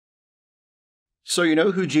So you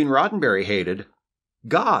know who Gene Roddenberry hated?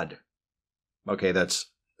 God. Okay, that's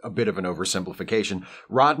a bit of an oversimplification.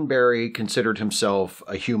 Roddenberry considered himself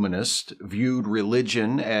a humanist, viewed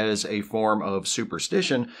religion as a form of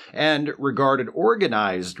superstition, and regarded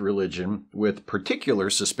organized religion with particular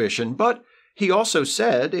suspicion, but he also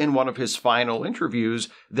said in one of his final interviews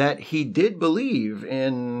that he did believe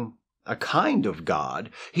in a kind of God.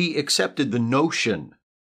 He accepted the notion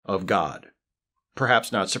of God.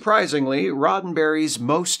 Perhaps not surprisingly, Roddenberry's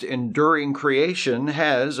most enduring creation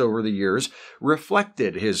has, over the years,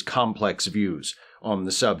 reflected his complex views on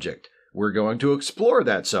the subject. We're going to explore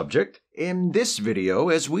that subject in this video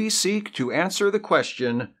as we seek to answer the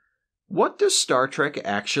question, what does Star Trek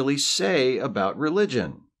actually say about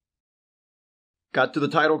religion? Got to the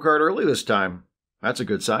title card early this time. That's a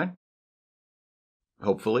good sign.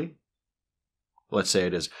 Hopefully. Let's say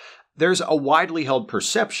it is. There's a widely held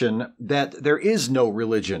perception that there is no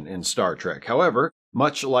religion in Star Trek. However,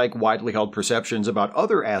 much like widely held perceptions about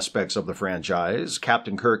other aspects of the franchise,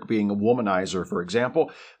 Captain Kirk being a womanizer, for example,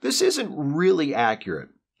 this isn't really accurate.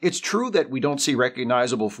 It's true that we don't see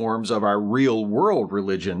recognizable forms of our real-world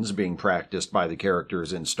religions being practiced by the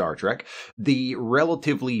characters in Star Trek. The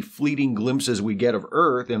relatively fleeting glimpses we get of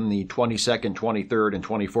Earth in the 22nd, 23rd, and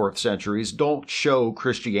 24th centuries don't show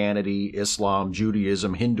Christianity, Islam,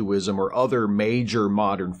 Judaism, Hinduism, or other major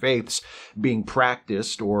modern faiths being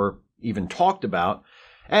practiced or even talked about.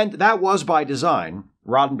 And that was by design.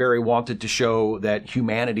 Roddenberry wanted to show that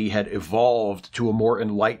humanity had evolved to a more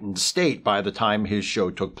enlightened state by the time his show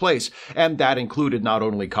took place, and that included not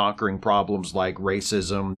only conquering problems like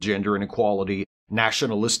racism, gender inequality,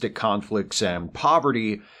 nationalistic conflicts, and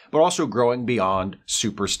poverty, but also growing beyond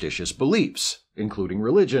superstitious beliefs, including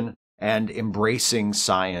religion, and embracing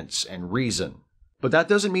science and reason. But that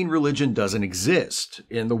doesn't mean religion doesn't exist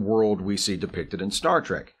in the world we see depicted in Star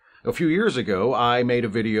Trek. A few years ago, I made a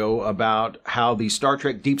video about how the Star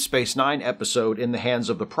Trek Deep Space Nine episode In the Hands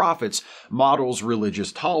of the Prophets models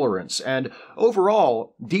religious tolerance, and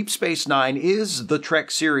overall, Deep Space Nine is the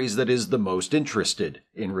Trek series that is the most interested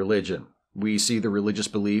in religion. We see the religious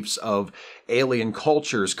beliefs of alien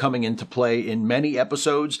cultures coming into play in many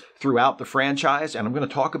episodes throughout the franchise, and I'm going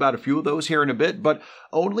to talk about a few of those here in a bit, but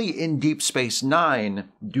only in Deep Space Nine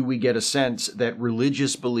do we get a sense that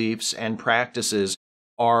religious beliefs and practices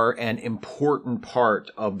are an important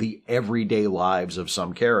part of the everyday lives of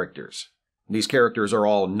some characters. These characters are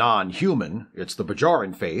all non-human. It's the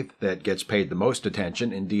Bajoran faith that gets paid the most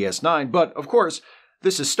attention in DS9, but of course,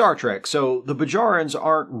 this is Star Trek, so the Bajorans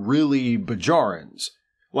aren't really Bajorans.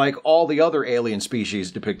 Like all the other alien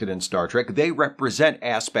species depicted in Star Trek, they represent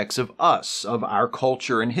aspects of us, of our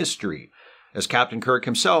culture and history. As Captain Kirk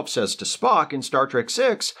himself says to Spock in Star Trek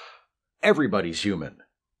VI, everybody's human.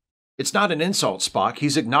 It's not an insult, Spock.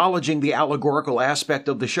 He's acknowledging the allegorical aspect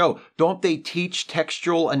of the show. Don't they teach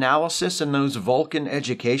textual analysis in those Vulcan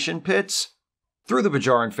education pits? Through the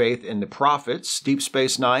Bajoran faith in the prophets, Deep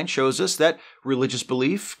Space Nine shows us that religious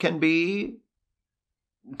belief can be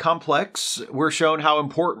complex. We're shown how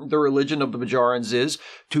important the religion of the Bajorans is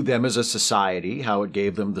to them as a society, how it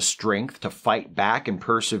gave them the strength to fight back and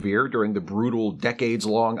persevere during the brutal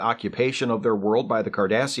decades-long occupation of their world by the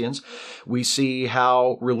Cardassians. We see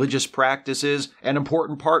how religious practice is an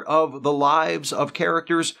important part of the lives of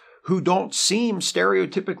characters who don't seem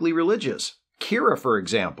stereotypically religious. Kira, for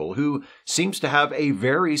example, who seems to have a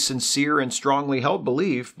very sincere and strongly held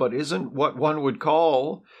belief, but isn't what one would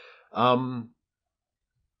call,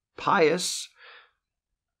 pious.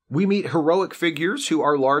 We meet heroic figures who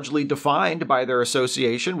are largely defined by their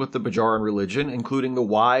association with the Bajoran religion, including the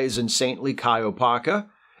wise and saintly Kaiopaka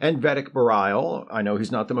and Vedic Bareil. I know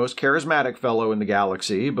he's not the most charismatic fellow in the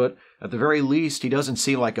galaxy, but at the very least, he doesn't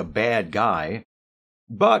seem like a bad guy.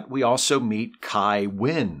 But we also meet Kai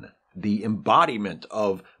Wynn, the embodiment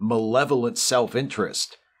of malevolent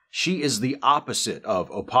self-interest. She is the opposite of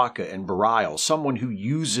Opaka and Bareil, someone who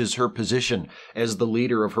uses her position as the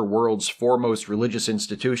leader of her world's foremost religious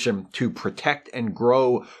institution to protect and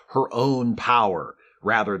grow her own power,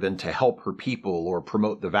 rather than to help her people or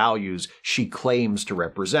promote the values she claims to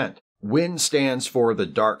represent. Wynn stands for the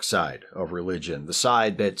dark side of religion, the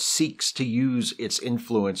side that seeks to use its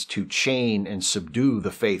influence to chain and subdue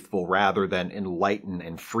the faithful rather than enlighten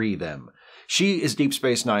and free them. She is Deep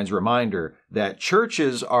Space Nine's reminder that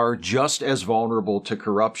churches are just as vulnerable to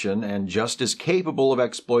corruption and just as capable of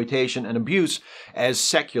exploitation and abuse as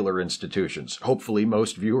secular institutions. Hopefully,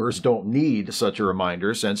 most viewers don't need such a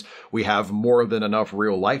reminder since we have more than enough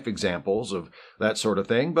real-life examples of that sort of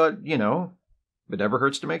thing, but, you know, it never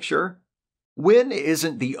hurts to make sure. Wynn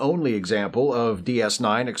isn't the only example of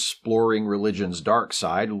DS9 exploring religion's dark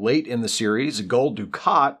side. Late in the series, Gul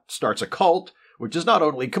Dukat starts a cult, which is not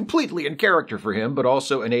only completely in character for him, but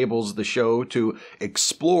also enables the show to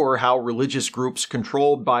explore how religious groups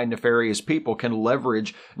controlled by nefarious people can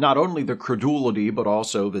leverage not only the credulity, but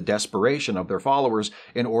also the desperation of their followers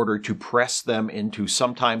in order to press them into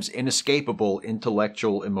sometimes inescapable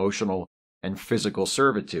intellectual, emotional, and physical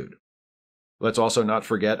servitude. Let's also not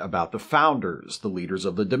forget about the Founders, the leaders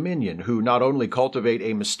of the Dominion, who not only cultivate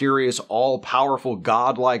a mysterious, all-powerful,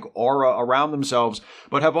 godlike aura around themselves,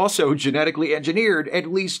 but have also genetically engineered at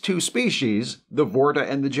least two species, the Vorta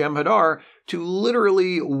and the Jem'Hadar, to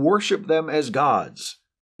literally worship them as gods.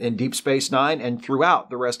 In Deep Space Nine and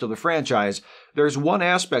throughout the rest of the franchise, there's one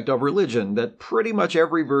aspect of religion that pretty much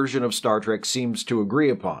every version of Star Trek seems to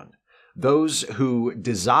agree upon. Those who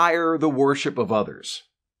desire the worship of others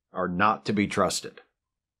are not to be trusted.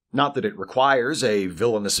 Not that it requires a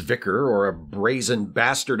villainous vicar or a brazen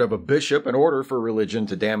bastard of a bishop in order for religion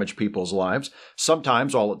to damage people's lives.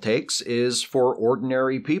 Sometimes all it takes is for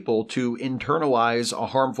ordinary people to internalize a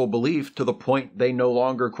harmful belief to the point they no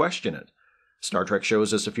longer question it. Star Trek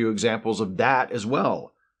shows us a few examples of that as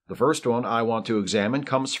well. The first one I want to examine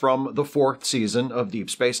comes from the 4th season of Deep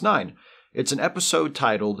Space Nine. It's an episode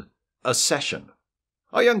titled Accession.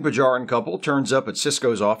 A young Bajoran couple turns up at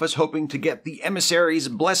Sisko's office hoping to get the emissary's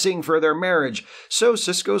blessing for their marriage. So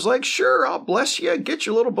Sisko's like, sure, I'll bless you. Get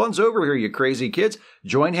your little buns over here, you crazy kids.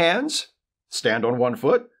 Join hands, stand on one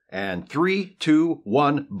foot, and 3, 2,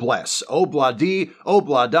 1, bless. Obla-dee,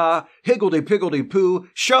 obla-da, higgledy-piggledy-poo,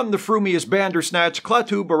 shun the frumious bandersnatch,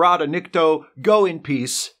 clatu barada nicto, go in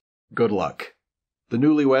peace. Good luck. The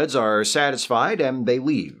newlyweds are satisfied and they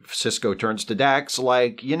leave. Sisko turns to Dax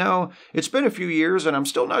like, it's been a few years and I'm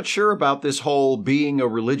still not sure about this whole being a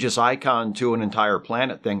religious icon to an entire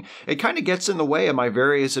planet thing. It kind of gets in the way of my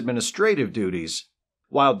various administrative duties.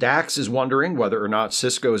 While Dax is wondering whether or not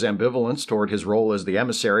Sisko's ambivalence toward his role as the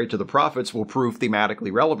emissary to the prophets will prove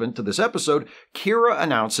thematically relevant to this episode, Kira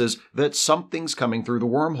announces that something's coming through the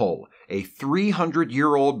wormhole. A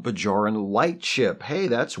 300-year-old Bajoran light ship. Hey,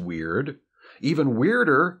 that's weird. Even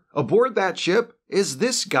weirder, aboard that ship is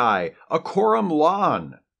this guy, Akoram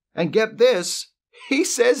Lan. And get this, he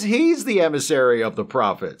says he's the emissary of the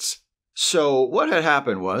prophets. So what had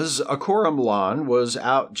happened was, Akoram Lan was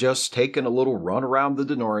out just taking a little run around the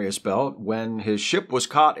Denorius Belt when his ship was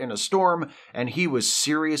caught in a storm and he was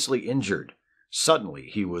seriously injured. Suddenly,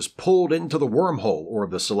 he was pulled into the wormhole, or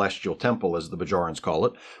the Celestial Temple as the Bajorans call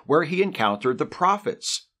it, where he encountered the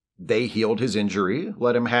prophets. They healed his injury,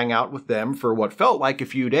 let him hang out with them for what felt like a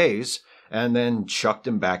few days, and then chucked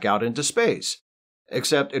him back out into space.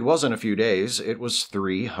 Except it wasn't a few days, it was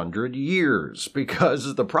 300 years,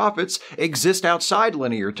 because the prophets exist outside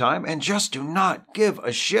linear time and just do not give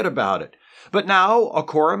a shit about it. But now,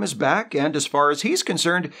 Akoram is back, and as far as he's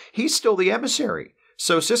concerned, he's still the emissary.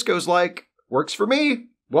 So Sisko's like, works for me.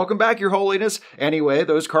 Welcome back, Your Holiness. Anyway,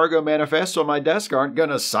 those cargo manifests on my desk aren't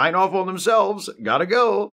gonna sign off on themselves. Gotta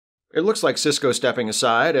go. It looks like Sisko stepping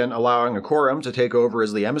aside and allowing Akoram to take over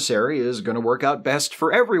as the emissary is going to work out best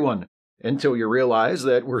for everyone. Until you realize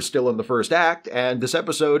that we're still in the first act, and this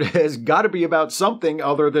episode has got to be about something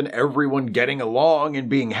other than everyone getting along and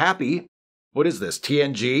being happy. What is this,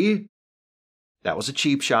 TNG? That was a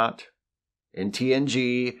cheap shot. In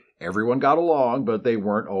TNG, everyone got along, but they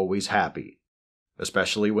weren't always happy.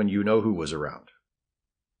 Especially when you-know-who was around.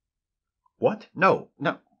 What? No.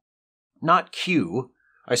 Not Q.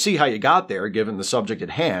 I see how you got there, given the subject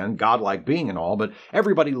at hand, godlike being and all, but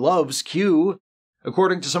everybody loves Q.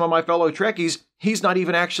 According to some of my fellow Trekkies, he's not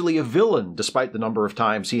even actually a villain, despite the number of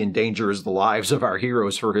times he endangers the lives of our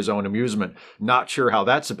heroes for his own amusement. Not sure how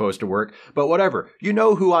that's supposed to work, but whatever. You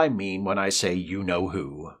know who I mean when I say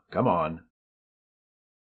you-know-who. Come on.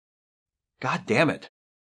 God damn it.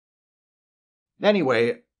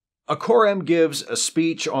 Anyway, Akoram gives a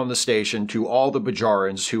speech on the station to all the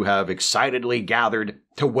Bajorans who have excitedly gathered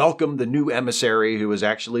to welcome the new emissary, who is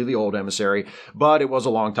actually the old emissary, but it was a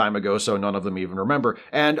long time ago, so none of them even remember.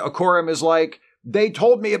 And Akoram is like, they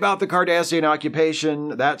told me about the Cardassian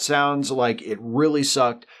occupation. That sounds like it really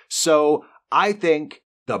sucked. So I think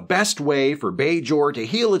the best way for Bajor to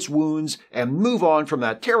heal its wounds and move on from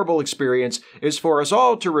that terrible experience is for us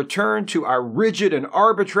all to return to our rigid and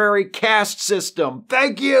arbitrary caste system.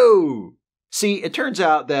 Thank you! See, it turns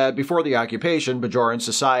out that before the occupation, Bajoran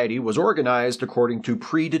society was organized according to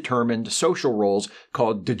predetermined social roles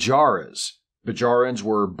called Dajaras. Bajorans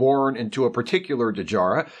were born into a particular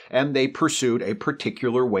Dajara, and they pursued a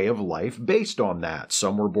particular way of life based on that.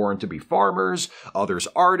 Some were born to be farmers, others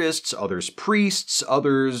artists, others priests,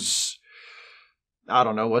 others I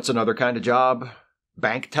don't know, what's another kind of job?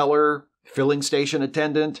 Bank teller? Filling station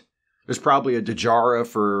attendant? There's probably a Dejara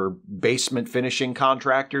for basement finishing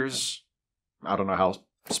contractors. I don't know how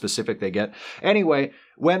specific they get. Anyway,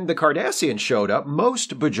 when the Cardassians showed up,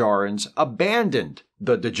 most Bajarans abandoned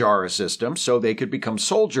the Dejara system so they could become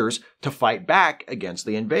soldiers to fight back against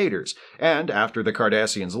the invaders. And after the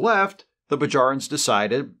Cardassians left, the Bajarans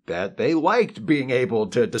decided that they liked being able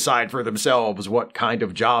to decide for themselves what kind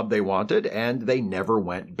of job they wanted, and they never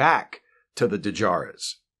went back to the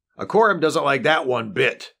Dejaras. Akorum doesn't like that one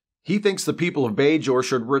bit. He thinks the people of Bajor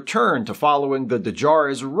should return to following the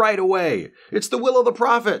Dejaras right away. It's the will of the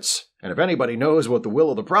prophets. And if anybody knows what the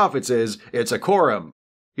will of the prophets is, it's Akorum.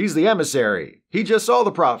 He's the emissary. He just saw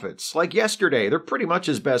the prophets. Like yesterday, they're pretty much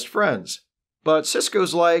his best friends. But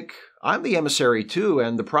Sisko's like, I'm the emissary too,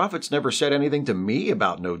 and the prophets never said anything to me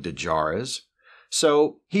about no Dejaras.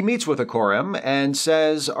 So he meets with Akorum and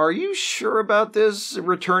says, are you sure about this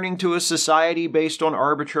returning to a society based on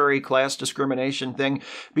arbitrary class discrimination thing?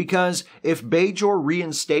 Because if Bajor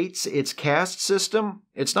reinstates its caste system,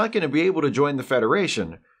 it's not going to be able to join the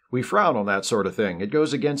Federation. We frown on that sort of thing. It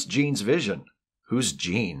goes against Gene's vision. Who's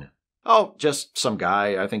Gene? Oh, just some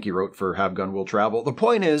guy. I think he wrote for Have Gun Will Travel. The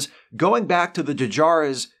point is, going back to the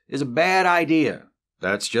Dejaras is a bad idea.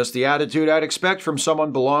 That's just the attitude I'd expect from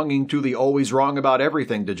someone belonging to the always wrong about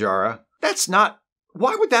everything Dejara. That's not...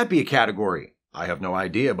 Why would that be a category? I have no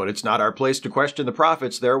idea, but it's not our place to question the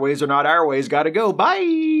prophets. Their ways are not our ways. Gotta go.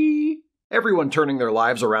 Bye! Everyone turning their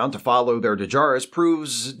lives around to follow their Dejaras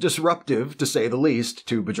proves disruptive, to say the least,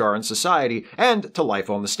 to Bajaran society and to life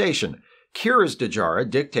on the station. Kira's Dejara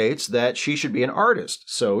dictates that she should be an artist,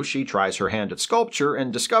 so she tries her hand at sculpture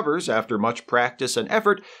and discovers, after much practice and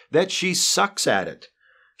effort, that she sucks at it.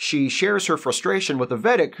 She shares her frustration with a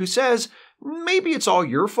Vedic who says, maybe it's all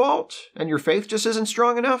your fault, and your faith just isn't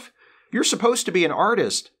strong enough. You're supposed to be an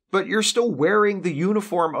artist, but you're still wearing the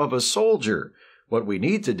uniform of a soldier. What we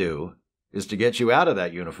need to do is to get you out of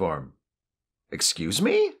that uniform. Excuse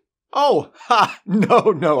me? Oh,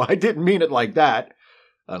 no, I didn't mean it like that.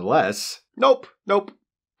 Unless... Nope.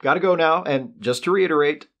 Gotta go now, and just to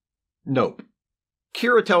reiterate, nope.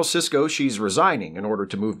 Kira tells Sisko she's resigning in order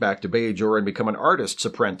to move back to Bajor and become an artist's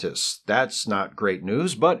apprentice. That's not great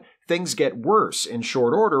news, but things get worse in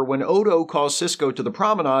short order when Odo calls Sisko to the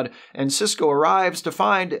promenade, and Sisko arrives to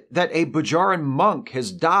find that a Bajaran monk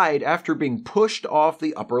has died after being pushed off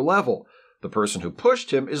the upper level. The person who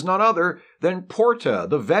pushed him is none other than Porta,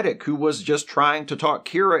 the Vedic who was just trying to talk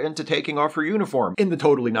Kira into taking off her uniform, in the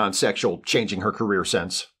totally non-sexual, changing her career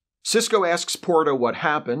sense. Sisko asks Porta what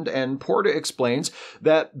happened, and Porta explains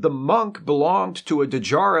that the monk belonged to a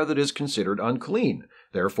Dejara that is considered unclean.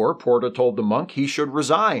 Therefore, Porta told the monk he should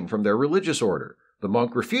resign from their religious order. The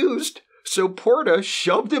monk refused, so Porta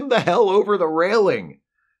shoved him the hell over the railing.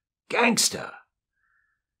 Gangsta.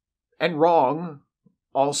 And wrong,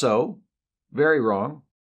 also. Very wrong.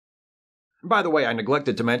 By the way, I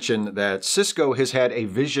neglected to mention that Sisko has had a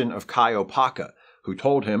vision of Kai Opaka, who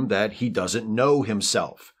told him that he doesn't know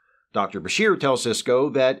himself. Dr. Bashir tells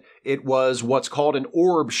Sisko that it was what's called an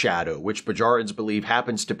orb shadow, which Bajarans believe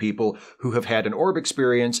happens to people who have had an orb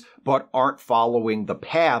experience but aren't following the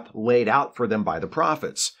path laid out for them by the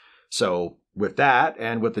prophets. So, with that,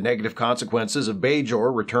 and with the negative consequences of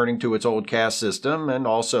Bajor returning to its old caste system, and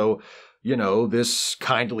also... this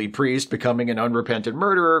kindly priest becoming an unrepentant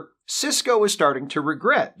murderer, Sisko is starting to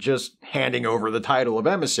regret just handing over the title of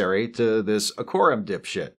emissary to this Akorum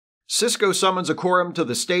dipshit. Sisko summons Akorum to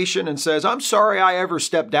the station and says, I'm sorry I ever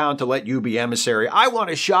stepped down to let you be emissary. I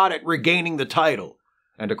want a shot at regaining the title.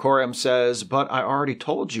 And Akorum says, but I already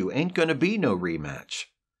told you, ain't gonna be no rematch.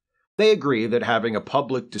 They agree that having a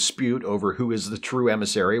public dispute over who is the true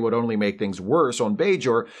emissary would only make things worse on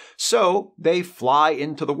Bajor, so they fly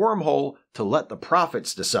into the wormhole to let the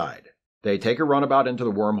prophets decide. They take a runabout into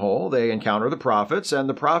the wormhole, they encounter the prophets, and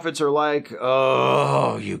the prophets are like,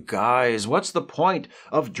 oh, you guys, what's the point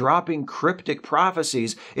of dropping cryptic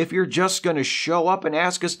prophecies if you're just going to show up and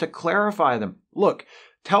ask us to clarify them? Look,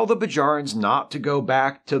 tell the Bajarans not to go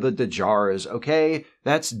back to the Dejaras, okay?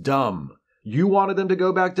 That's dumb. You wanted them to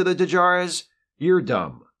go back to the Dejaras? You're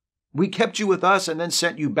dumb. We kept you with us and then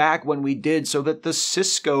sent you back when we did so that the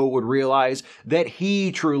Sisko would realize that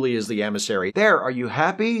he truly is the emissary. There, are you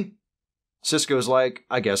happy? Sisko's like,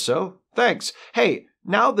 I guess so. Thanks. Hey,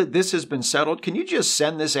 now that this has been settled, can you just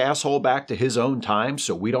send this asshole back to his own time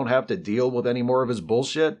so we don't have to deal with any more of his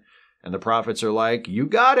bullshit? And the prophets are like, you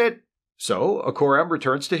got it. So, Akorum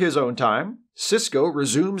returns to his own time. Sisko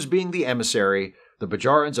resumes being the emissary. The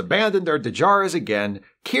Bajarans abandon their Dejaras again.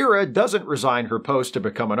 Kira doesn't resign her post to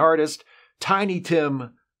become an artist. Tiny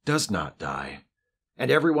Tim does not die. And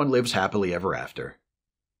everyone lives happily ever after.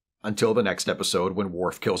 Until the next episode when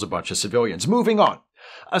Worf kills a bunch of civilians. Moving on.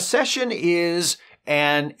 Accession is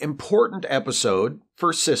an important episode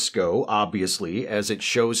for Sisko, obviously, as it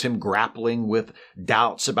shows him grappling with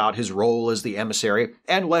doubts about his role as the emissary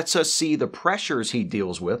and lets us see the pressures he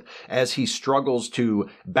deals with as he struggles to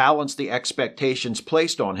balance the expectations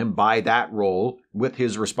placed on him by that role with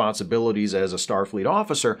his responsibilities as a Starfleet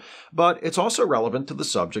officer. But it's also relevant to the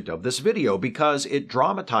subject of this video because it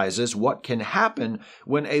dramatizes what can happen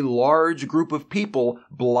when a large group of people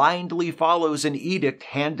blindly follows an edict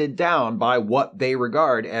handed down by what they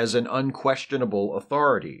regard as an unquestionable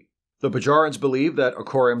authority. The Bajarans believe that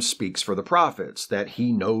Okorim speaks for the prophets, that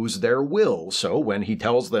he knows their will, so when he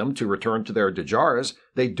tells them to return to their Dajaras,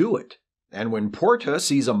 they do it. And when Porta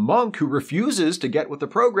sees a monk who refuses to get with the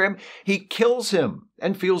program, he kills him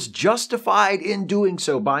and feels justified in doing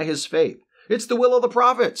so by his faith. It's the will of the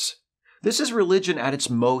prophets. This is religion at its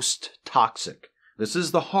most toxic. This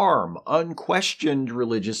is the harm unquestioned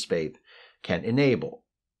religious faith can enable.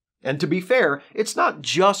 And to be fair, it's not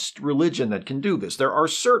just religion that can do this. There are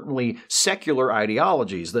certainly secular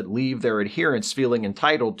ideologies that leave their adherents feeling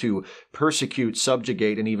entitled to persecute,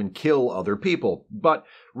 subjugate, and even kill other people. But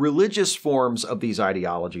religious forms of these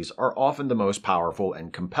ideologies are often the most powerful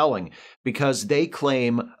and compelling because they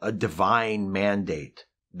claim a divine mandate.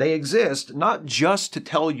 They exist not just to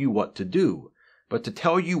tell you what to do, but to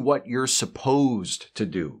tell you what you're supposed to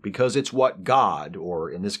do, because it's what God,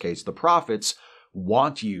 or in this case the prophets,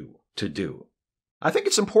 want you to do. I think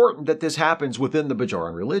it's important that this happens within the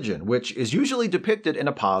Bajaran religion, which is usually depicted in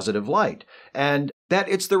a positive light, and that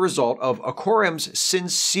it's the result of Okorim's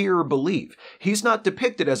sincere belief. He's not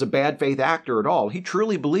depicted as a bad faith actor at all. He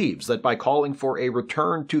truly believes that by calling for a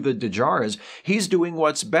return to the Dajaras, he's doing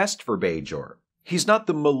what's best for Bajor. He's not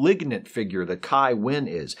the malignant figure that Kai Wynn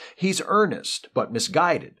is. He's earnest, but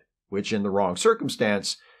misguided, which in the wrong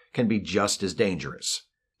circumstance can be just as dangerous.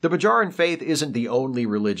 The Bajaran faith isn't the only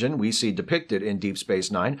religion we see depicted in Deep Space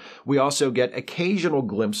Nine. We also get occasional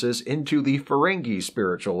glimpses into the Ferengi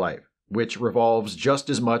spiritual life, which revolves just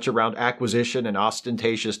as much around acquisition and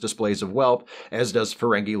ostentatious displays of wealth as does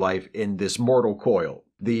Ferengi life in this mortal coil.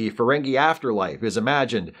 The Ferengi afterlife is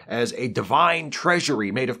imagined as a divine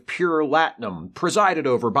treasury made of pure latinum, presided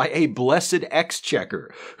over by a blessed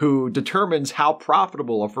exchequer who determines how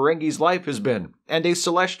profitable a Ferengi's life has been, and a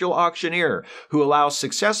celestial auctioneer who allows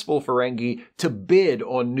successful Ferengi to bid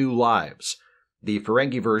on new lives. The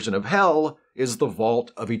Ferengi version of Hell is the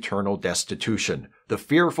vault of eternal destitution, the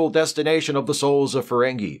fearful destination of the souls of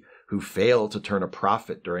Ferengi, who fail to turn a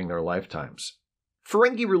profit during their lifetimes.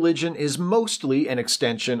 Ferengi religion is mostly an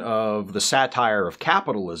extension of the satire of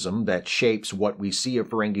capitalism that shapes what we see of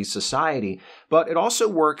Ferengi society, but it also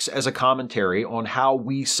works as a commentary on how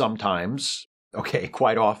we sometimes,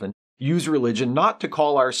 quite often, use religion not to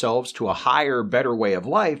call ourselves to a higher, better way of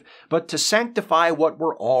life, but to sanctify what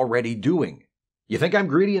we're already doing. You think I'm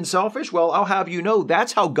greedy and selfish? Well, I'll have you know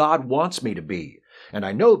that's how God wants me to be. And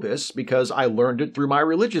I know this because I learned it through my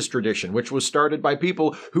religious tradition, which was started by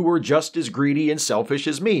people who were just as greedy and selfish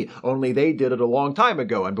as me, only they did it a long time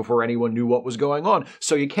ago and before anyone knew what was going on.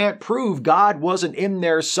 So you can't prove God wasn't in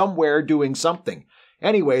there somewhere doing something.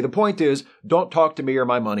 Anyway, the point is, don't talk to me or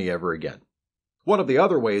my money ever again. One of the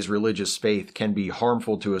other ways religious faith can be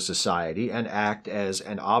harmful to a society and act as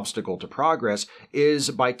an obstacle to progress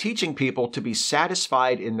is by teaching people to be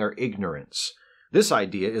satisfied in their ignorance. This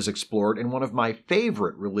idea is explored in one of my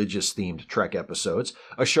favorite religious-themed Trek episodes,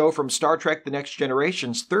 a show from Star Trek The Next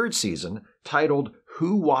Generation's third season, titled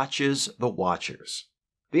Who Watches the Watchers?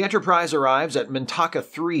 The Enterprise arrives at Mintaka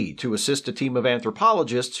 3 to assist a team of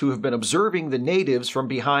anthropologists who have been observing the natives from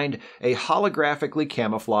behind a holographically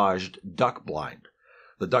camouflaged duck blind.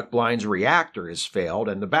 The duck blind's reactor has failed,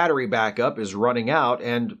 and the battery backup is running out,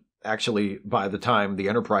 and actually, by the time the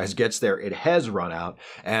Enterprise gets there, it has run out,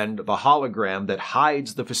 and the hologram that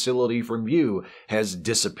hides the facility from view has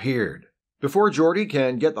disappeared. Before Geordi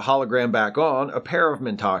can get the hologram back on, a pair of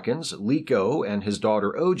Mintakans, Liko and his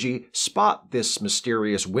daughter Oji, spot this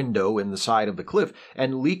mysterious window in the side of the cliff,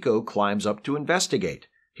 and Liko climbs up to investigate.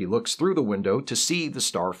 He looks through the window to see the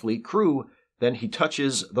Starfleet crew. Then he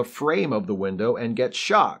touches the frame of the window and gets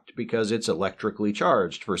shocked because it's electrically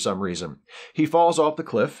charged for some reason. He falls off the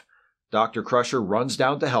cliff. Dr. Crusher runs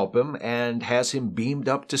down to help him and has him beamed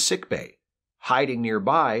up to sickbay. Hiding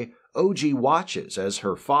nearby, Oji watches as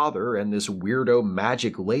her father and this weirdo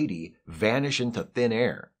magic lady vanish into thin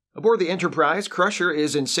air. Aboard the Enterprise, Crusher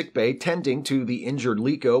is in sickbay tending to the injured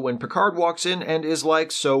Liko when Picard walks in and is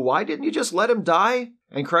like, "So why didn't you just let him die?"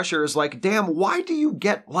 And Crusher is like, damn, why do you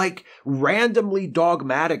get, randomly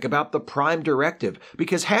dogmatic about the Prime Directive?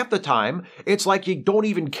 Because half the time, it's like you don't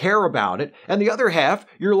even care about it, and the other half,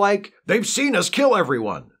 you're like, they've seen us kill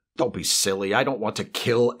everyone. Don't be silly, I don't want to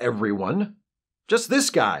kill everyone. Just this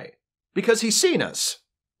guy. Because he's seen us.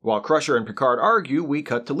 While Crusher and Picard argue, we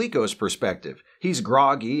cut to Liko's perspective. He's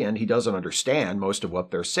groggy and he doesn't understand most of what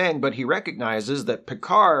they're saying, but he recognizes that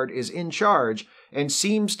Picard is in charge and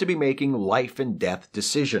seems to be making life and death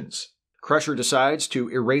decisions. Crusher decides to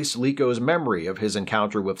erase Liko's memory of his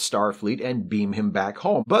encounter with Starfleet and beam him back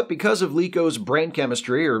home. But because of Liko's brain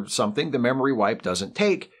chemistry or something, the memory wipe doesn't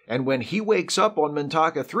take, and when he wakes up on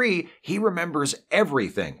Mintaka 3, he remembers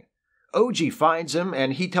everything. OG finds him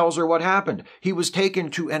and he tells her what happened. He was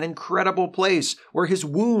taken to an incredible place where his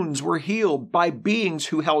wounds were healed by beings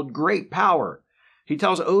who held great power. He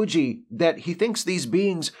tells OG that he thinks these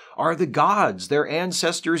beings are the gods their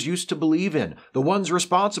ancestors used to believe in, the ones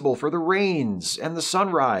responsible for the rains and the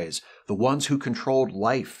sunrise, the ones who controlled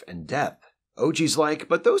life and death. OG's like,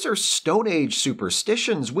 but those are Stone Age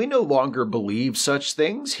superstitions. We no longer believe such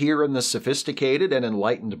things here in the sophisticated and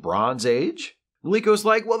enlightened Bronze Age. Liko's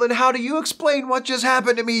like, well then how do you explain what just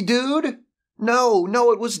happened to me, dude?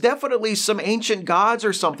 No, it was definitely some ancient gods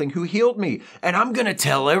or something who healed me, and I'm gonna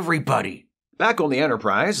tell everybody. Back on the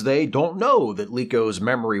Enterprise, they don't know that Liko's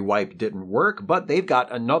memory wipe didn't work, but they've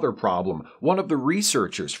got another problem. One of the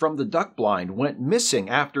researchers from the Duck Blind went missing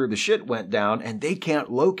after the shit went down, and they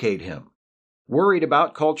can't locate him. Worried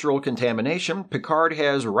about cultural contamination, Picard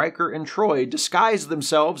has Riker and Troy disguise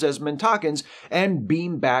themselves as Mintakans and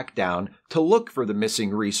beam back down to look for the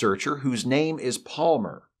missing researcher whose name is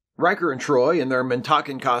Palmer. Riker and Troy, in their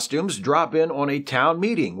Mintakan costumes, drop in on a town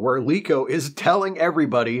meeting where Liko is telling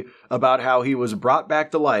everybody about how he was brought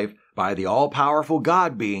back to life by the all-powerful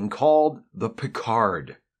god being called the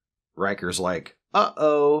Picard. Riker's like,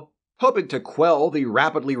 uh-oh. Hoping to quell the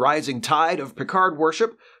rapidly rising tide of Picard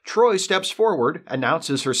worship, Troy steps forward,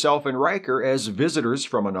 announces herself and Riker as visitors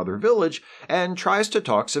from another village, and tries to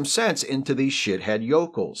talk some sense into these shithead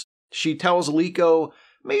yokels. She tells Liko,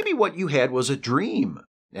 maybe what you had was a dream,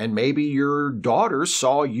 and maybe your daughter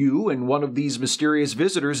saw you and one of these mysterious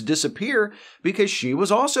visitors disappear because she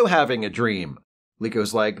was also having a dream.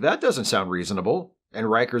 Liko's like, that doesn't sound reasonable. And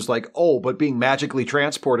Riker's like, oh, but being magically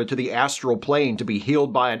transported to the astral plane to be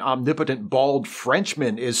healed by an omnipotent bald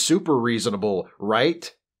Frenchman is super reasonable,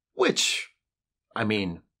 right? Which, I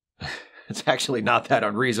mean, it's actually not that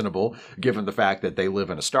unreasonable, given the fact that they live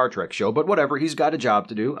in a Star Trek show, but whatever, he's got a job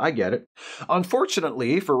to do, I get it.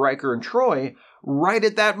 Unfortunately for Riker and Troy, right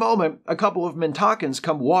at that moment, a couple of Mintakans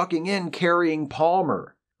come walking in carrying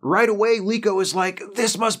Palmer. Right away, Liko is like,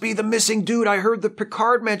 this must be the missing dude I heard the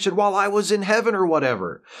Picard mention while I was in heaven or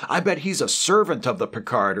whatever. I bet he's a servant of the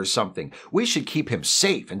Picard or something. We should keep him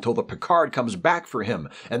safe until the Picard comes back for him,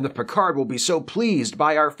 and the Picard will be so pleased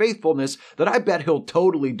by our faithfulness that I bet he'll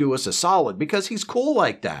totally do us a solid because he's cool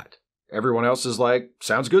like that. Everyone else is like,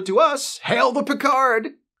 sounds good to us. Hail the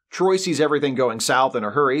Picard! Troy sees everything going south in a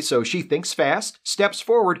hurry, so she thinks fast, steps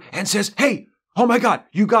forward, and says, hey, oh my god,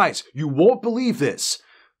 you guys, you won't believe this.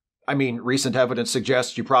 I mean, recent evidence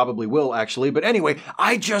suggests you probably will, actually. But anyway,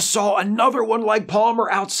 I just saw another one like Palmer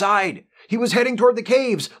outside. He was heading toward the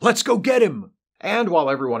caves. Let's go get him. And while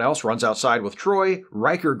everyone else runs outside with Troy,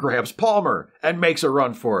 Riker grabs Palmer and makes a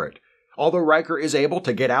run for it. Although Riker is able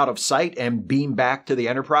to get out of sight and beam back to the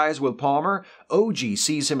Enterprise with Palmer, OG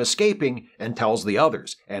sees him escaping and tells the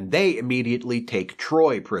others, and they immediately take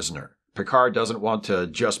Troy prisoner. Picard doesn't want to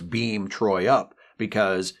just beam Troy up,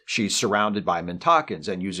 because she's surrounded by Mintakans,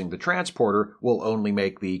 and using the transporter will only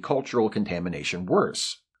make the cultural contamination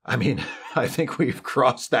worse. I mean, I think we've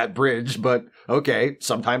crossed that bridge, but okay,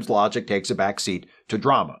 sometimes logic takes a backseat to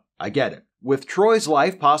drama. I get it. With Troy's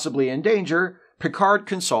life possibly in danger, Picard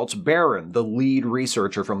consults Baron, the lead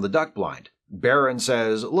researcher from the Duck Blind. Baron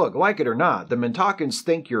says, look, like it or not, the Mintakans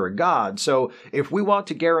think you're a god, so if we want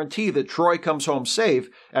to guarantee that Troy comes home safe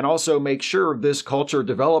and also make sure this culture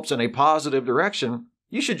develops in a positive direction,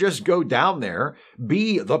 you should just go down there,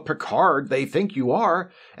 be the Picard they think you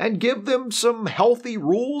are, and give them some healthy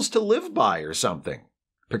rules to live by or something.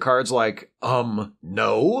 Picard's like,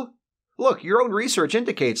 no? Look, your own research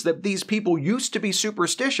indicates that these people used to be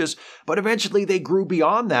superstitious, but eventually they grew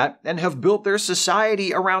beyond that and have built their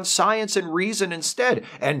society around science and reason instead.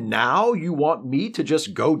 And now you want me to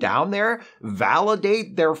just go down there,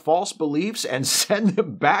 validate their false beliefs, and send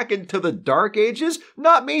them back into the Dark Ages?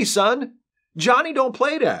 Not me, son. Johnny don't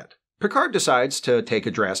play that. Picard decides to take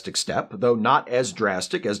a drastic step, though not as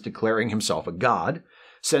drastic as declaring himself a god.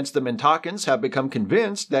 Since the Mintakans have become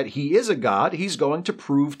convinced that he is a god, he's going to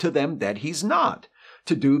prove to them that he's not.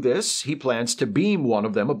 To do this, he plans to beam one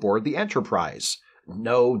of them aboard the Enterprise.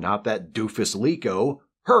 No, not that doofus Liko.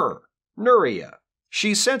 Her, Nuria.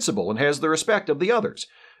 She's sensible and has the respect of the others.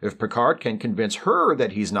 If Picard can convince her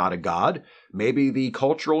that he's not a god, maybe the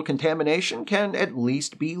cultural contamination can at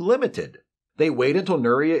least be limited. They wait until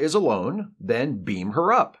Nuria is alone, then beam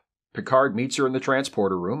her up. Picard meets her in the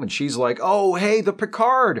transporter room, and she's like, "Oh, hey, the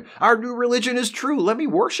Picard! Our new religion is true. Let me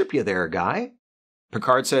worship you there, guy."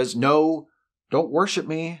 Picard says, "No, don't worship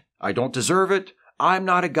me. I don't deserve it. I'm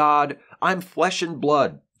not a god. I'm flesh and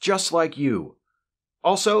blood, just like you.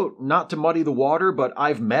 Also, not to muddy the water, but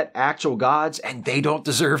I've met actual gods, and they don't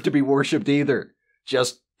deserve to be worshipped either.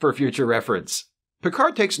 Just for future reference."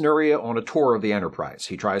 Picard takes Nuria on a tour of the Enterprise.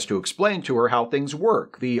 He tries to explain to her how things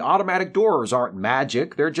work. The automatic doors aren't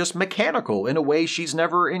magic, they're just mechanical in a way she's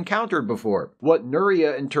never encountered before. What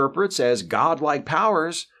Nuria interprets as godlike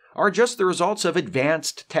powers are just the results of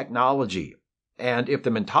advanced technology. And if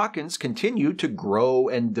the Mintakans continue to grow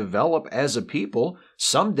and develop as a people,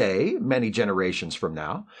 someday, many generations from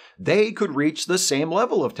now, they could reach the same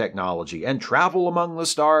level of technology and travel among the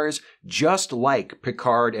stars just like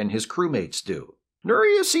Picard and his crewmates do.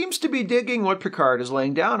 Nuria seems to be digging what Picard is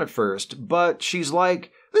laying down at first, but she's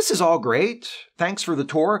like, "This is all great, thanks for the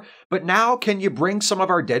tour, but now can you bring some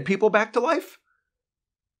of our dead people back to life?"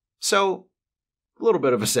 So, a little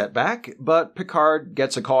bit of a setback, but Picard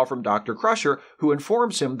gets a call from Dr. Crusher, who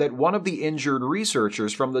informs him that one of the injured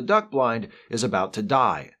researchers from the duck blind is about to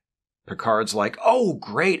die. Picard's like, "Oh,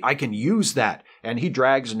 great, I can use that," and he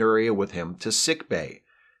drags Nuria with him to sickbay.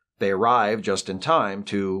 They arrive just in time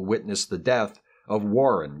to witness the death of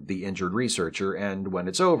Warren, the injured researcher, and when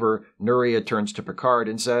it's over, Nuria turns to Picard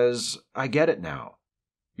and says, "I get it now.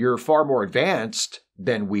 You're far more advanced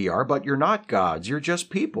than we are, but you're not gods, you're just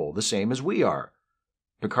people, the same as we are."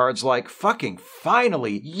 Picard's like, "Fucking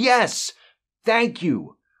finally, yes! Thank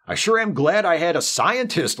you! I sure am glad I had a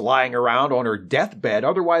scientist lying around on her deathbed,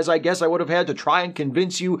 otherwise I guess I would have had to try and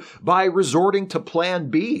convince you by resorting to Plan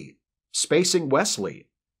B. Spacing Wesley.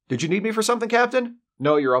 Did you need me for something, Captain?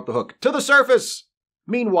 No, you're off the hook. To the surface!"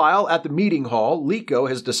 Meanwhile, at the meeting hall, Liko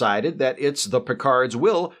has decided that it's the Picard's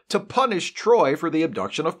will to punish Troy for the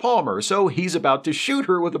abduction of Palmer, so he's about to shoot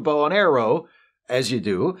her with a bow and arrow, as you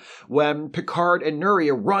do, when Picard and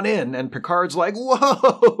Nuria run in, and Picard's like,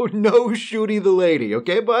 "Whoa, no shooty the lady,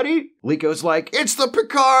 okay, buddy?" Liko's like, "It's the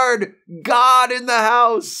Picard! God in the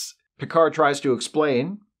house!" Picard tries to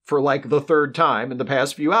explain, for like the third time in the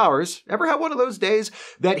past few hours, ever have one of those days,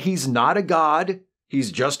 that he's not a god,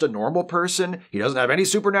 he's just a normal person, he doesn't have any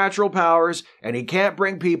supernatural powers, and he can't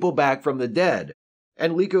bring people back from the dead.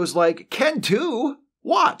 And Liko's like, "Can too!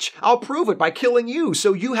 Watch, I'll prove it by killing you,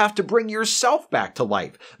 so you have to bring yourself back to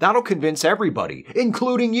life. That'll convince everybody,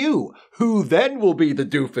 including you. Who then will be the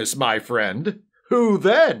doofus, my friend? Who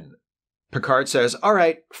then?" Picard says, "All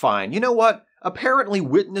right, fine. You know what? Apparently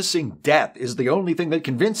witnessing death is the only thing that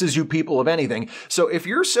convinces you people of anything, so if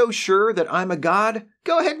you're so sure that I'm a god,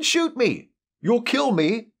 go ahead and shoot me. You'll kill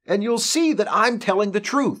me, and you'll see that I'm telling the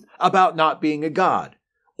truth about not being a god.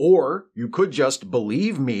 Or you could just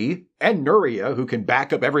believe me and Nuria, who can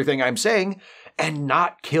back up everything I'm saying, and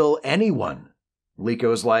not kill anyone."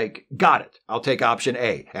 Liko's like, "Got it. I'll take option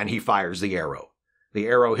A," and he fires the arrow. The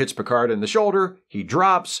arrow hits Picard in the shoulder, he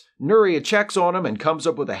drops, Nuria checks on him and comes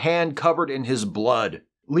up with a hand covered in his blood.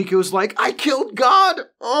 Liko's like, "I killed God!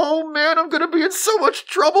 Oh man, I'm gonna be in so much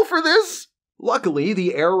trouble for this!" Luckily,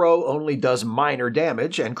 the arrow only does minor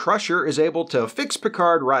damage, and Crusher is able to fix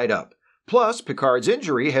Picard right up. Plus, Picard's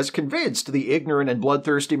injury has convinced the ignorant and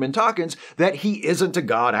bloodthirsty Mintakans that he isn't a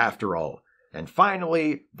god after all. And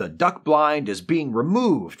finally, the duck blind is being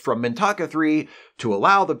removed from Mintaka 3 to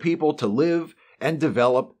allow the people to live and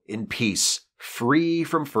develop in peace, free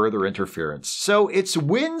from further interference. So it's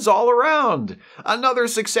wins all around. Another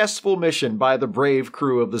successful mission by the brave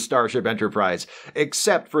crew of the Starship Enterprise,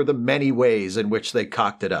 except for the many ways in which they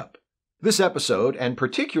cocked it up. This episode, and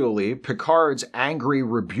particularly Picard's angry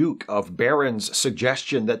rebuke of Baron's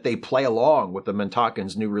suggestion that they play along with the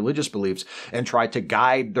Mintakans' new religious beliefs and try to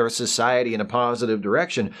guide their society in a positive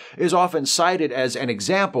direction, is often cited as an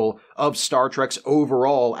example of Star Trek's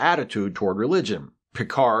overall attitude toward religion.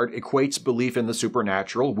 Picard equates belief in the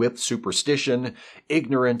supernatural with superstition,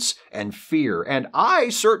 ignorance, and fear, and I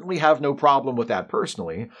certainly have no problem with that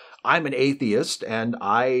personally. I'm an atheist, and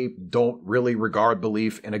I don't really regard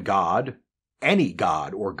belief in a god, any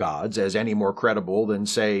god or gods, as any more credible than,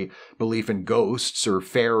 say, belief in ghosts or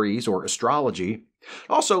fairies or astrology.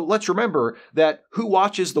 Also, let's remember that Who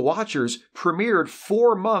Watches the Watchers premiered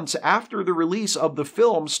 4 months after the release of the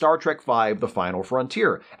film Star Trek V: The Final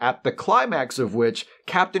Frontier, at the climax of which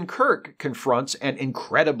Captain Kirk confronts an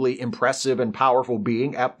incredibly impressive and powerful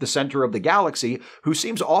being at the center of the galaxy who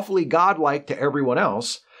seems awfully godlike to everyone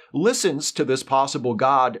else, listens to this possible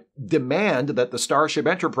god demand that the Starship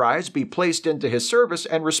Enterprise be placed into his service,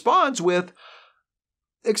 and responds with,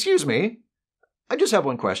 "Excuse me, I just have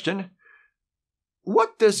one question.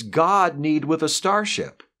 What does God need with a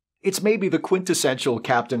starship?" It's maybe the quintessential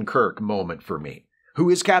Captain Kirk moment for me. Who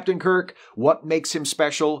is Captain Kirk? What makes him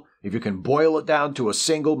special? If you can boil it down to a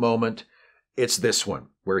single moment, it's this one,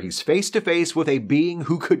 where he's face to face with a being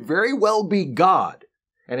who could very well be God.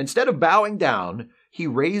 And instead of bowing down, he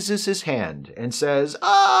raises his hand and says,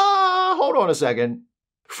 hold on a second.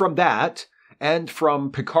 From that, and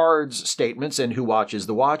from Picard's statements in Who Watches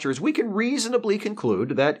the Watchers, we can reasonably conclude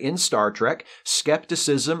that in Star Trek,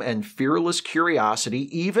 skepticism and fearless curiosity,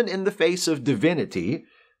 even in the face of divinity,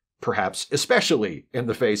 perhaps especially in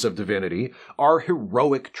the face of divinity, are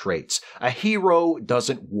heroic traits. A hero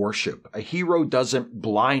doesn't worship. A hero doesn't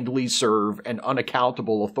blindly serve an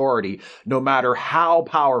unaccountable authority, no matter how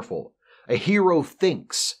powerful. A hero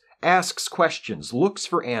thinks, asks questions, looks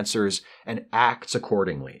for answers, and acts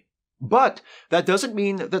accordingly. But that doesn't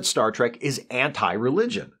mean that Star Trek is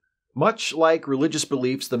anti-religion. Much like religious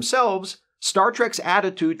beliefs themselves, Star Trek's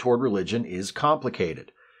attitude toward religion is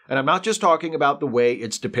complicated. And I'm not just talking about the way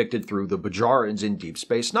it's depicted through the Bajorans in Deep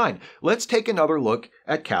Space Nine. Let's take another look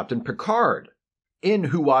at Captain Picard. In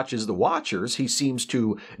Who Watches the Watchers, he seems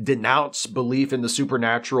to denounce belief in the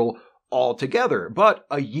supernatural altogether. But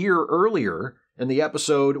a year earlier, in the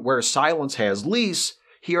episode Where Silence Has Lease,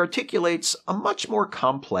 he articulates a much more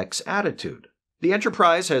complex attitude. The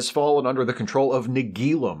Enterprise has fallen under the control of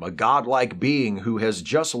Nagilum, a godlike being who has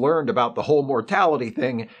just learned about the whole mortality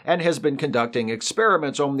thing and has been conducting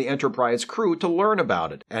experiments on the Enterprise crew to learn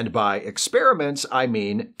about it. And by experiments, I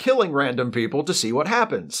mean killing random people to see what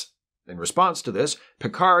happens. In response to this,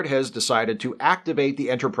 Picard has decided to activate the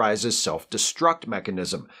Enterprise's self-destruct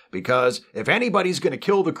mechanism, because if anybody's going to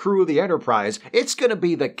kill the crew of the Enterprise, it's going to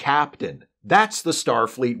be the captain. That's the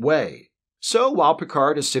Starfleet way. So while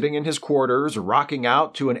Picard is sitting in his quarters, rocking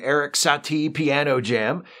out to an Eric Satie piano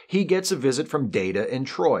jam, he gets a visit from Data and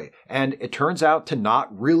Troy. And it turns out to not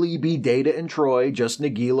really be Data and Troy, just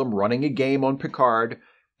Nagilum running a game on Picard.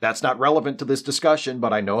 That's not relevant to this discussion,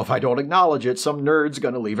 but I know if I don't acknowledge it, some nerd's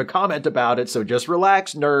gonna leave a comment about it, so just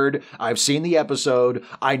relax, nerd. I've seen the episode.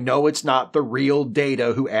 I know it's not the real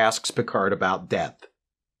Data who asks Picard about death.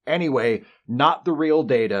 Anyway, not the real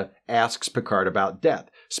Data asks Picard about death.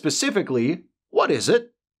 Specifically, what is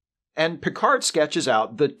it? And Picard sketches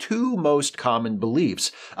out the 2 most common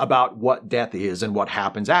beliefs about what death is and what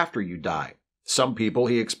happens after you die. Some people,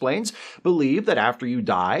 he explains, believe that after you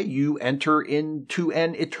die, you enter into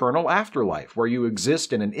an eternal afterlife, where you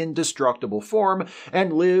exist in an indestructible form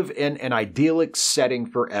and live in an idyllic setting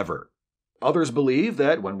forever. Others believe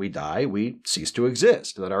that when we die, we cease to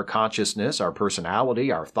exist, that our consciousness, our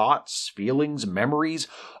personality, our thoughts, feelings, memories,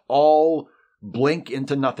 all blink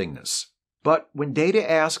into nothingness. But when Data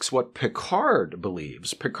asks what Picard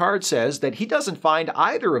believes, Picard says that he doesn't find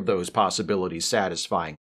either of those possibilities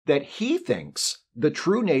satisfying, that he thinks the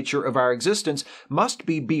true nature of our existence must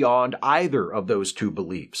be beyond either of those 2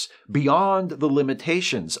 beliefs, beyond the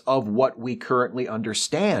limitations of what we currently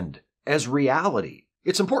understand as reality.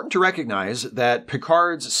 It's important to recognize that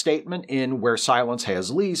Picard's statement in Where Silence Has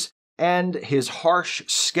Lease and his harsh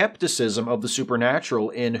skepticism of the supernatural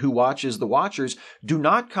in Who Watches the Watchers do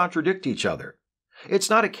not contradict each other. It's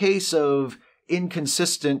not a case of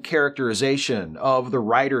inconsistent characterization of the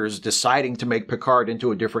writers deciding to make Picard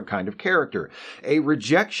into a different kind of character. A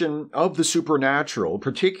rejection of the supernatural,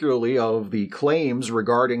 particularly of the claims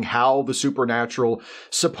regarding how the supernatural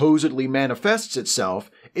supposedly manifests itself,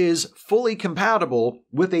 is fully compatible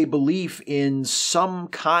with a belief in some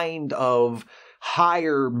kind of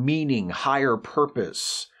higher meaning, higher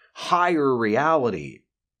purpose, higher reality.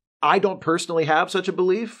 I don't personally have such a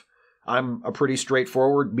belief. I'm a pretty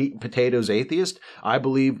straightforward meat and potatoes atheist. I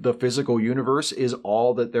believe the physical universe is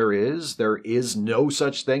all that there is. There is no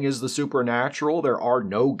such thing as the supernatural. There are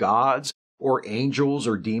no gods or angels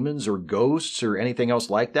or demons or ghosts or anything else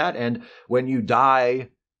like that. And when you die,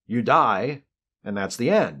 and that's the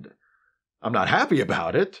end. I'm not happy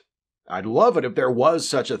about it. I'd love it if there was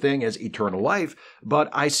such a thing as eternal life, but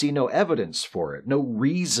I see no evidence for it, no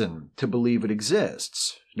reason to believe it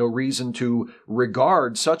exists, no reason to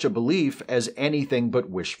regard such a belief as anything but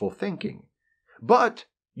wishful thinking. But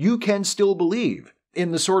you can still believe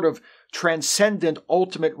in the sort of transcendent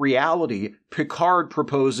ultimate reality Picard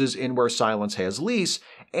proposes in Where Silence Has Lease,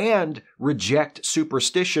 and reject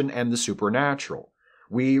superstition and the supernatural.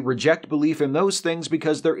 We reject belief in those things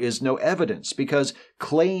because there is no evidence, because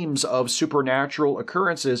claims of supernatural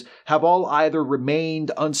occurrences have all either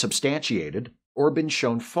remained unsubstantiated or been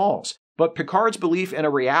shown false. But Picard's belief in a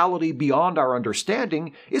reality beyond our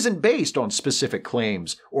understanding isn't based on specific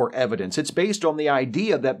claims or evidence. It's based on the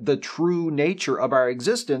idea that the true nature of our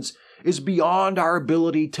existence is beyond our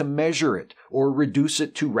ability to measure it or reduce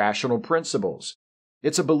it to rational principles.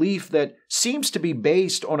 It's a belief that seems to be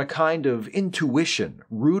based on a kind of intuition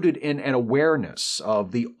rooted in an awareness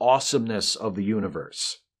of the awesomeness of the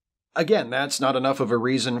universe. Again, that's not enough of a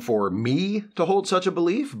reason for me to hold such a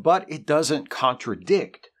belief, but it doesn't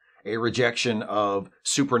contradict a rejection of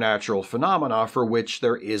supernatural phenomena for which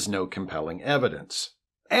there is no compelling evidence.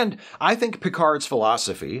 And I think Picard's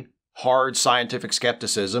philosophy, hard scientific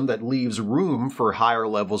skepticism that leaves room for higher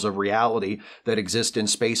levels of reality that exist in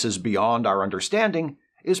spaces beyond our understanding,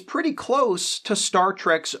 is pretty close to Star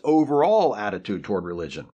Trek's overall attitude toward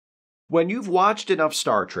religion. When you've watched enough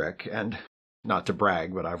Star Trek, and not to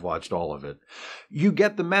brag, but I've watched all of it, you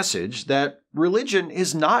get the message that religion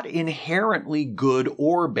is not inherently good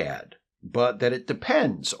or bad, but that it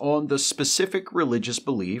depends on the specific religious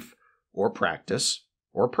belief or practice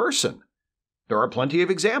or person. There are plenty of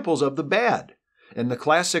examples of the bad. In the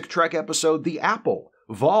classic Trek episode The Apple,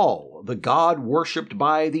 Vol, the god worshipped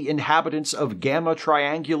by the inhabitants of Gamma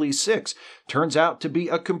Trianguli 6, turns out to be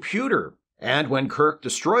a computer. And when Kirk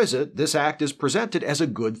destroys it, this act is presented as a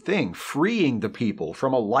good thing, freeing the people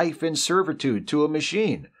from a life in servitude to a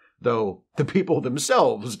machine, though the people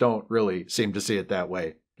themselves don't really seem to see it that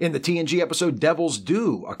way. In the TNG episode Devil's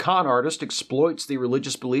Due, a con artist exploits the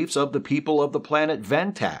religious beliefs of the people of the planet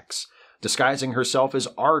Ventax, disguising herself as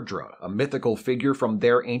Ardra, a mythical figure from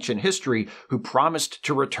their ancient history who promised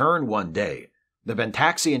to return one day. The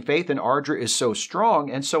Ventaxian faith in Ardra is so strong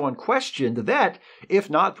and so unquestioned that, if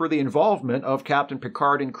not for the involvement of Captain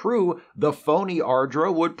Picard and crew, the phony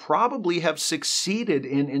Ardra would probably have succeeded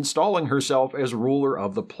in installing herself as ruler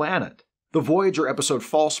of the planet. The Voyager episode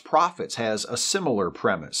False Prophets has a similar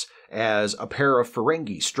premise, as a pair of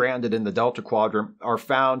Ferengi stranded in the Delta Quadrant are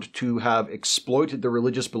found to have exploited the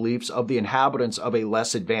religious beliefs of the inhabitants of a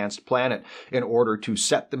less advanced planet in order to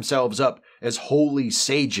set themselves up as holy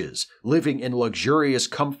sages, living in luxurious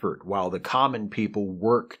comfort while the common people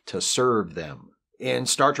work to serve them. In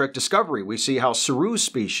Star Trek Discovery, we see how Saru's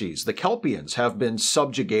species, the Kelpians, have been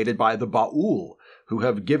subjugated by the Ba'ul, who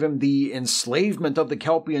have given the enslavement of the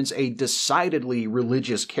Kelpians a decidedly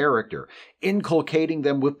religious character, inculcating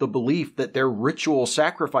them with the belief that their ritual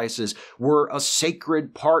sacrifices were a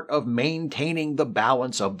sacred part of maintaining the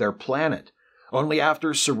balance of their planet. Only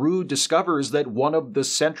after Saru discovers that one of the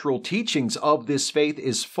central teachings of this faith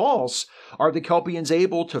is false, are the Kelpians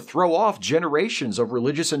able to throw off generations of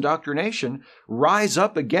religious indoctrination, rise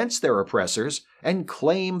up against their oppressors, and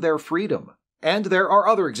claim their freedom. And there are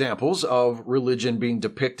other examples of religion being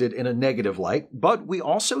depicted in a negative light, but we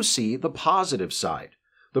also see the positive side.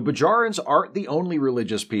 The Bajorans aren't the only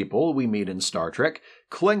religious people we meet in Star Trek.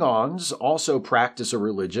 Klingons also practice a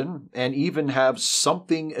religion and even have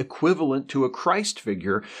something equivalent to a Christ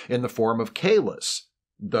figure in the form of Kahless,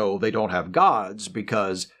 though they don't have gods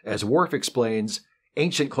because, as Worf explains,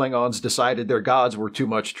 ancient Klingons decided their gods were too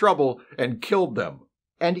much trouble and killed them.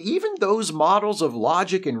 And even those models of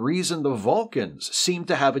logic and reason, the Vulcans, seem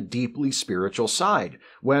to have a deeply spiritual side.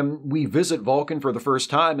 When we visit Vulcan for the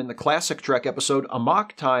first time in the classic Trek episode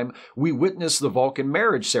Amok Time, we witness the Vulcan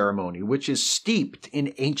marriage ceremony, which is steeped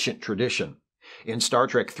in ancient tradition. In Star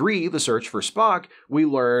Trek III, The Search for Spock, we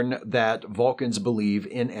learn that Vulcans believe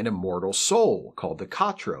in an immortal soul called the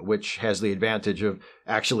Katra, which has the advantage of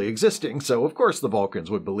actually existing, so of course the Vulcans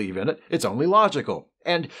would believe in it. It's only logical.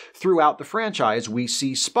 And throughout the franchise, we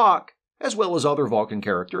see Spock, as well as other Vulcan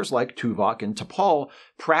characters like Tuvok and T'Pol,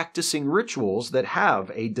 practicing rituals that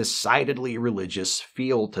have a decidedly religious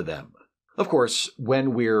feel to them. Of course,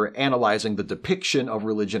 when we're analyzing the depiction of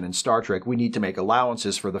religion in Star Trek, we need to make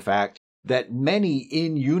allowances for the fact that many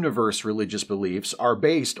in-universe religious beliefs are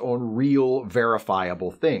based on real,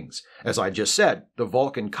 verifiable things. As I just said, the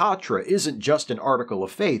Vulcan Katra isn't just an article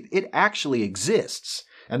of faith, it actually exists,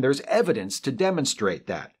 and there's evidence to demonstrate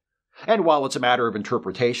that. And while it's a matter of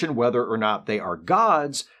interpretation whether or not they are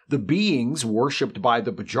gods, the beings worshipped by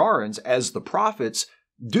the Bajorans as the prophets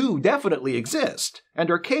do definitely exist,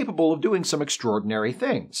 and are capable of doing some extraordinary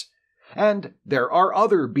things. And there are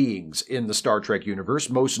other beings in the Star Trek universe,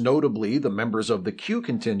 most notably the members of the Q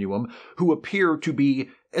Continuum, who appear to be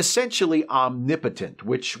essentially omnipotent,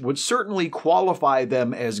 which would certainly qualify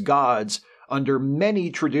them as gods under many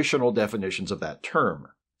traditional definitions of that term.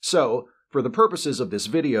 So, for the purposes of this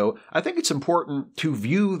video, I think it's important to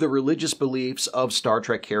view the religious beliefs of Star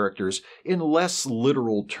Trek characters in less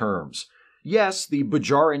literal terms. Yes, the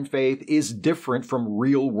Bajoran faith is different from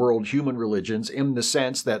real-world human religions in the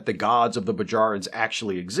sense that the gods of the Bajarans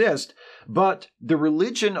actually exist, but the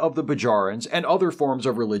religion of the Bajarans and other forms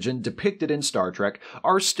of religion depicted in Star Trek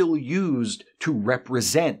are still used to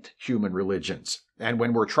represent human religions. And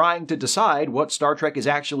when we're trying to decide what Star Trek is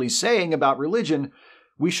actually saying about religion,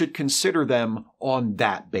 we should consider them on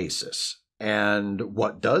that basis. And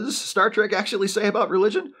what does Star Trek actually say about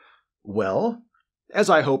religion? Well, as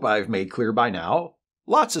I hope I've made clear by now,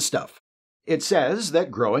 lots of stuff. It says that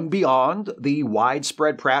growing beyond the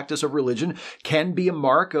widespread practice of religion can be a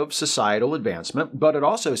mark of societal advancement, but it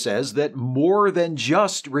also says that more than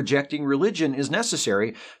just rejecting religion is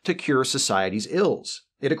necessary to cure society's ills.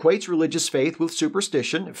 It equates religious faith with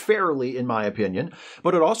superstition, fairly in my opinion,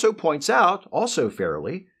 but it also points out, also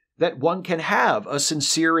fairly, that one can have a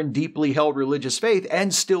sincere and deeply held religious faith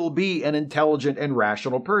and still be an intelligent and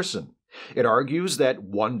rational person. It argues that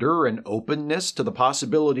wonder and openness to the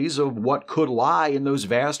possibilities of what could lie in those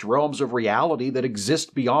vast realms of reality that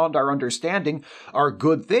exist beyond our understanding are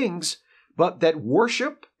good things, but that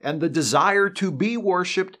worship and the desire to be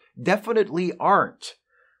worshipped definitely aren't.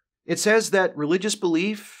 It says that religious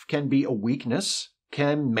belief can be a weakness,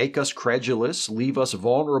 can make us credulous, leave us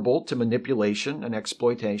vulnerable to manipulation and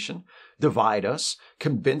exploitation, divide us,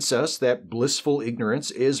 convince us that blissful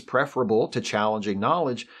ignorance is preferable to challenging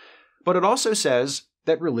knowledge. But it also says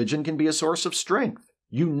that religion can be a source of strength,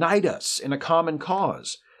 unite us in a common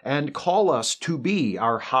cause, and call us to be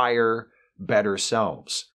our higher, better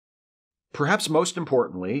selves. Perhaps most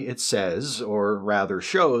importantly, it says, or rather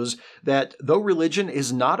shows, that though religion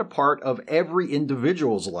is not a part of every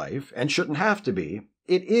individual's life, and shouldn't have to be,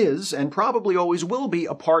 it is, and probably always will be,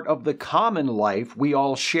 a part of the common life we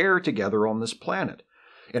all share together on this planet.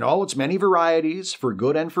 In all its many varieties, for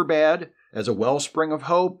good and for bad, as a wellspring of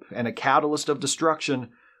hope and a catalyst of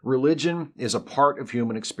destruction, religion is a part of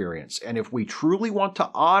human experience. And if we truly want to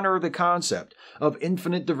honor the concept of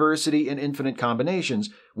infinite diversity and infinite combinations,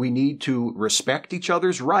 we need to respect each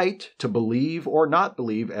other's right to believe or not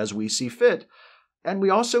believe as we see fit. And we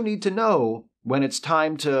also need to know when it's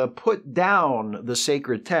time to put down the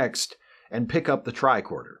sacred text and pick up the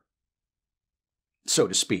tricorder. So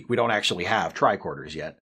to speak, we don't actually have tricorders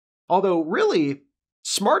yet. Although, really,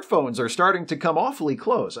 smartphones are starting to come awfully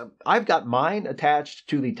close. I've got mine attached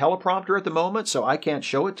to the teleprompter at the moment, so I can't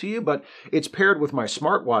show it to you, but it's paired with my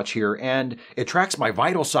smartwatch here, and it tracks my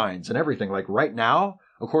vital signs and everything. Like right now,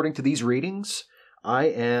 according to these readings, I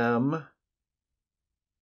am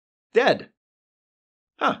dead.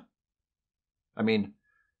 Huh. I mean,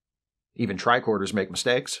 even tricorders make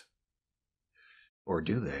mistakes. Or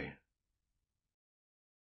do they?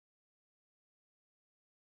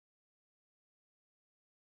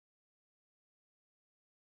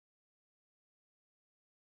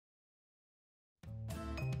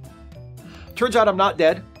 Turns out I'm not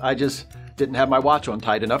dead. I just didn't have my watch on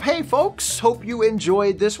tight enough. Hey folks, hope you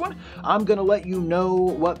enjoyed this one. I'm going to let you know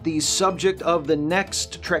what the subject of the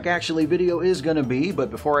next Trek Actually video is going to be,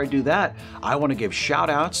 but before I do that, I want to give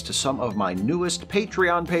shout-outs to some of my newest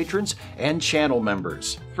Patreon patrons and channel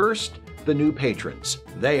members. First, the new patrons.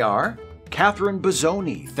 They are Catherine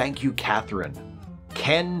Bozzoni, thank you Catherine.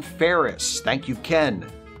 Ken Ferris, thank you Ken.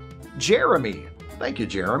 Jeremy, thank you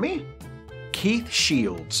Jeremy. Keith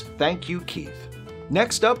Shields, thank you Keith.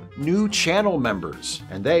 Next up, new channel members,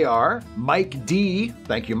 and they are Mike D,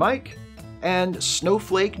 thank you Mike, and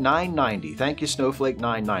Snowflake990, thank you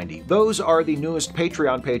Snowflake990. Those are the newest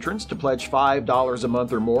Patreon patrons to pledge $5 a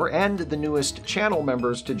month or more, and the newest channel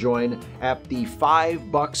members to join at the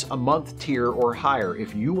 $5 a month tier or higher.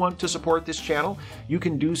 If you want to support this channel, you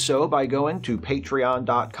can do so by going to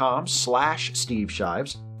patreon.com/Steve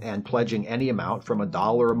Shives and pledging any amount from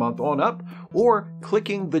 $1 a month on up, or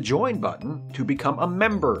clicking the join button to become a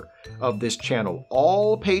member of this channel.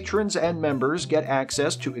 All patrons and members get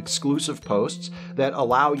access to exclusive posts that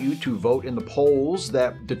allow you to vote in the polls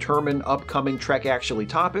that determine upcoming Trek Actually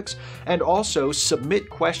topics, and also submit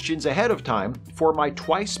questions ahead of time for my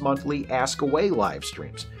twice-monthly Ask Away live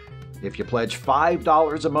streams. If you pledge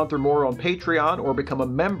 $5 a month or more on Patreon or become a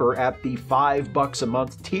member at the $5 a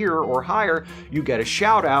month tier or higher, you get a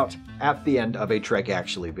shout out at the end of a Trek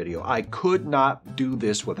Actually video. I could not do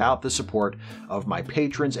this without the support of my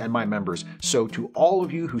patrons and my members. So to all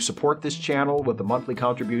of you who support this channel with a monthly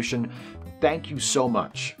contribution, thank you so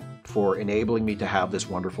much for enabling me to have this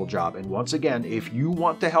wonderful job. And once again, if you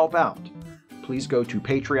want to help out, please go to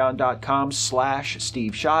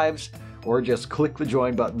patreon.com/Steve Shives or just click the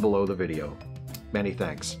join button below the video. Many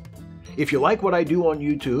thanks. If you like what I do on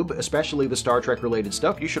YouTube, especially the Star Trek related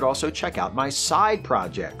stuff, you should also check out my side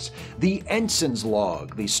projects. The Ensign's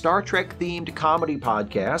Log, the Star Trek themed comedy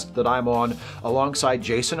podcast that I'm on alongside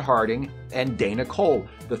Jason Harding and Dana Cole.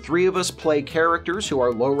 The three of us play characters who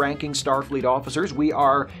are low-ranking Starfleet officers. We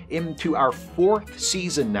are into our 4th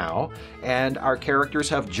season now, and our characters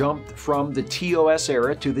have jumped from the TOS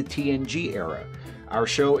era to the TNG era. Our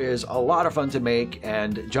show is a lot of fun to make,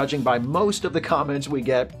 and judging by most of the comments we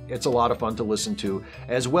get, it's a lot of fun to listen to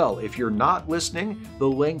as well. If you're not listening, the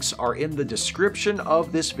links are in the description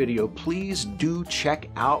of this video. Please do check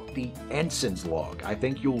out the Ensign's Log. I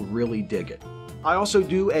think you'll really dig it. I also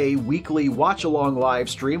do a weekly watch-along live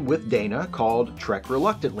stream with Dana called Trek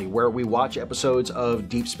Reluctantly, where we watch episodes of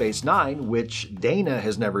Deep Space Nine, which Dana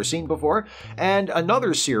has never seen before, and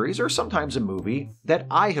another series, or sometimes a movie, that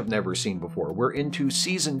I have never seen before. We're into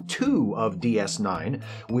Season 2 of DS9.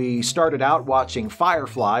 We started out watching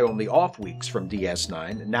Firefly on the off weeks from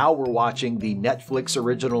DS9. Now we're watching the Netflix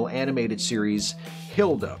original animated series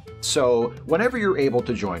Hilda. So whenever you're able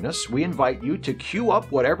to join us, we invite you to queue up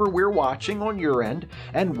whatever we're watching on your end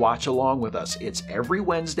and watch along with us. It's every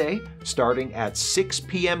Wednesday starting at 6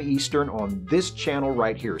 p.m. Eastern on this channel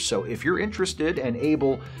right here. So if you're interested and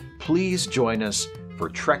able, please join us for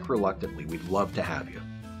Trek Reluctantly. We'd love to have you.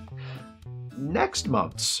 Next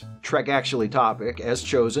month's Trek Actually topic, as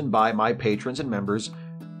chosen by my patrons and members,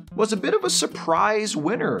 was a bit of a surprise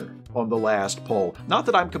winner on the last poll. Not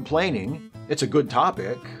that I'm complaining. It's a good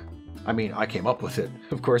topic. I mean, I came up with it.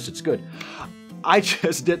 Of course it's good. I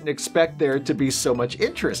just didn't expect there to be so much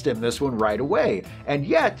interest in this one right away. And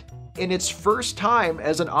yet, in its first time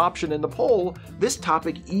as an option in the poll, this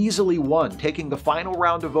topic easily won, taking the final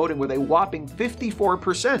round of voting with a whopping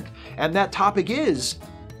 54%. And that topic is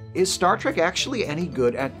Star Trek actually any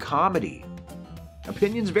good at comedy?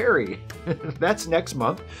 Opinions vary. That's next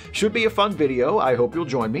month. Should be a fun video. I hope you'll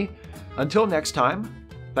join me. Until next time,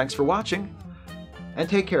 thanks for watching, and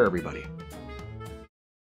take care, everybody.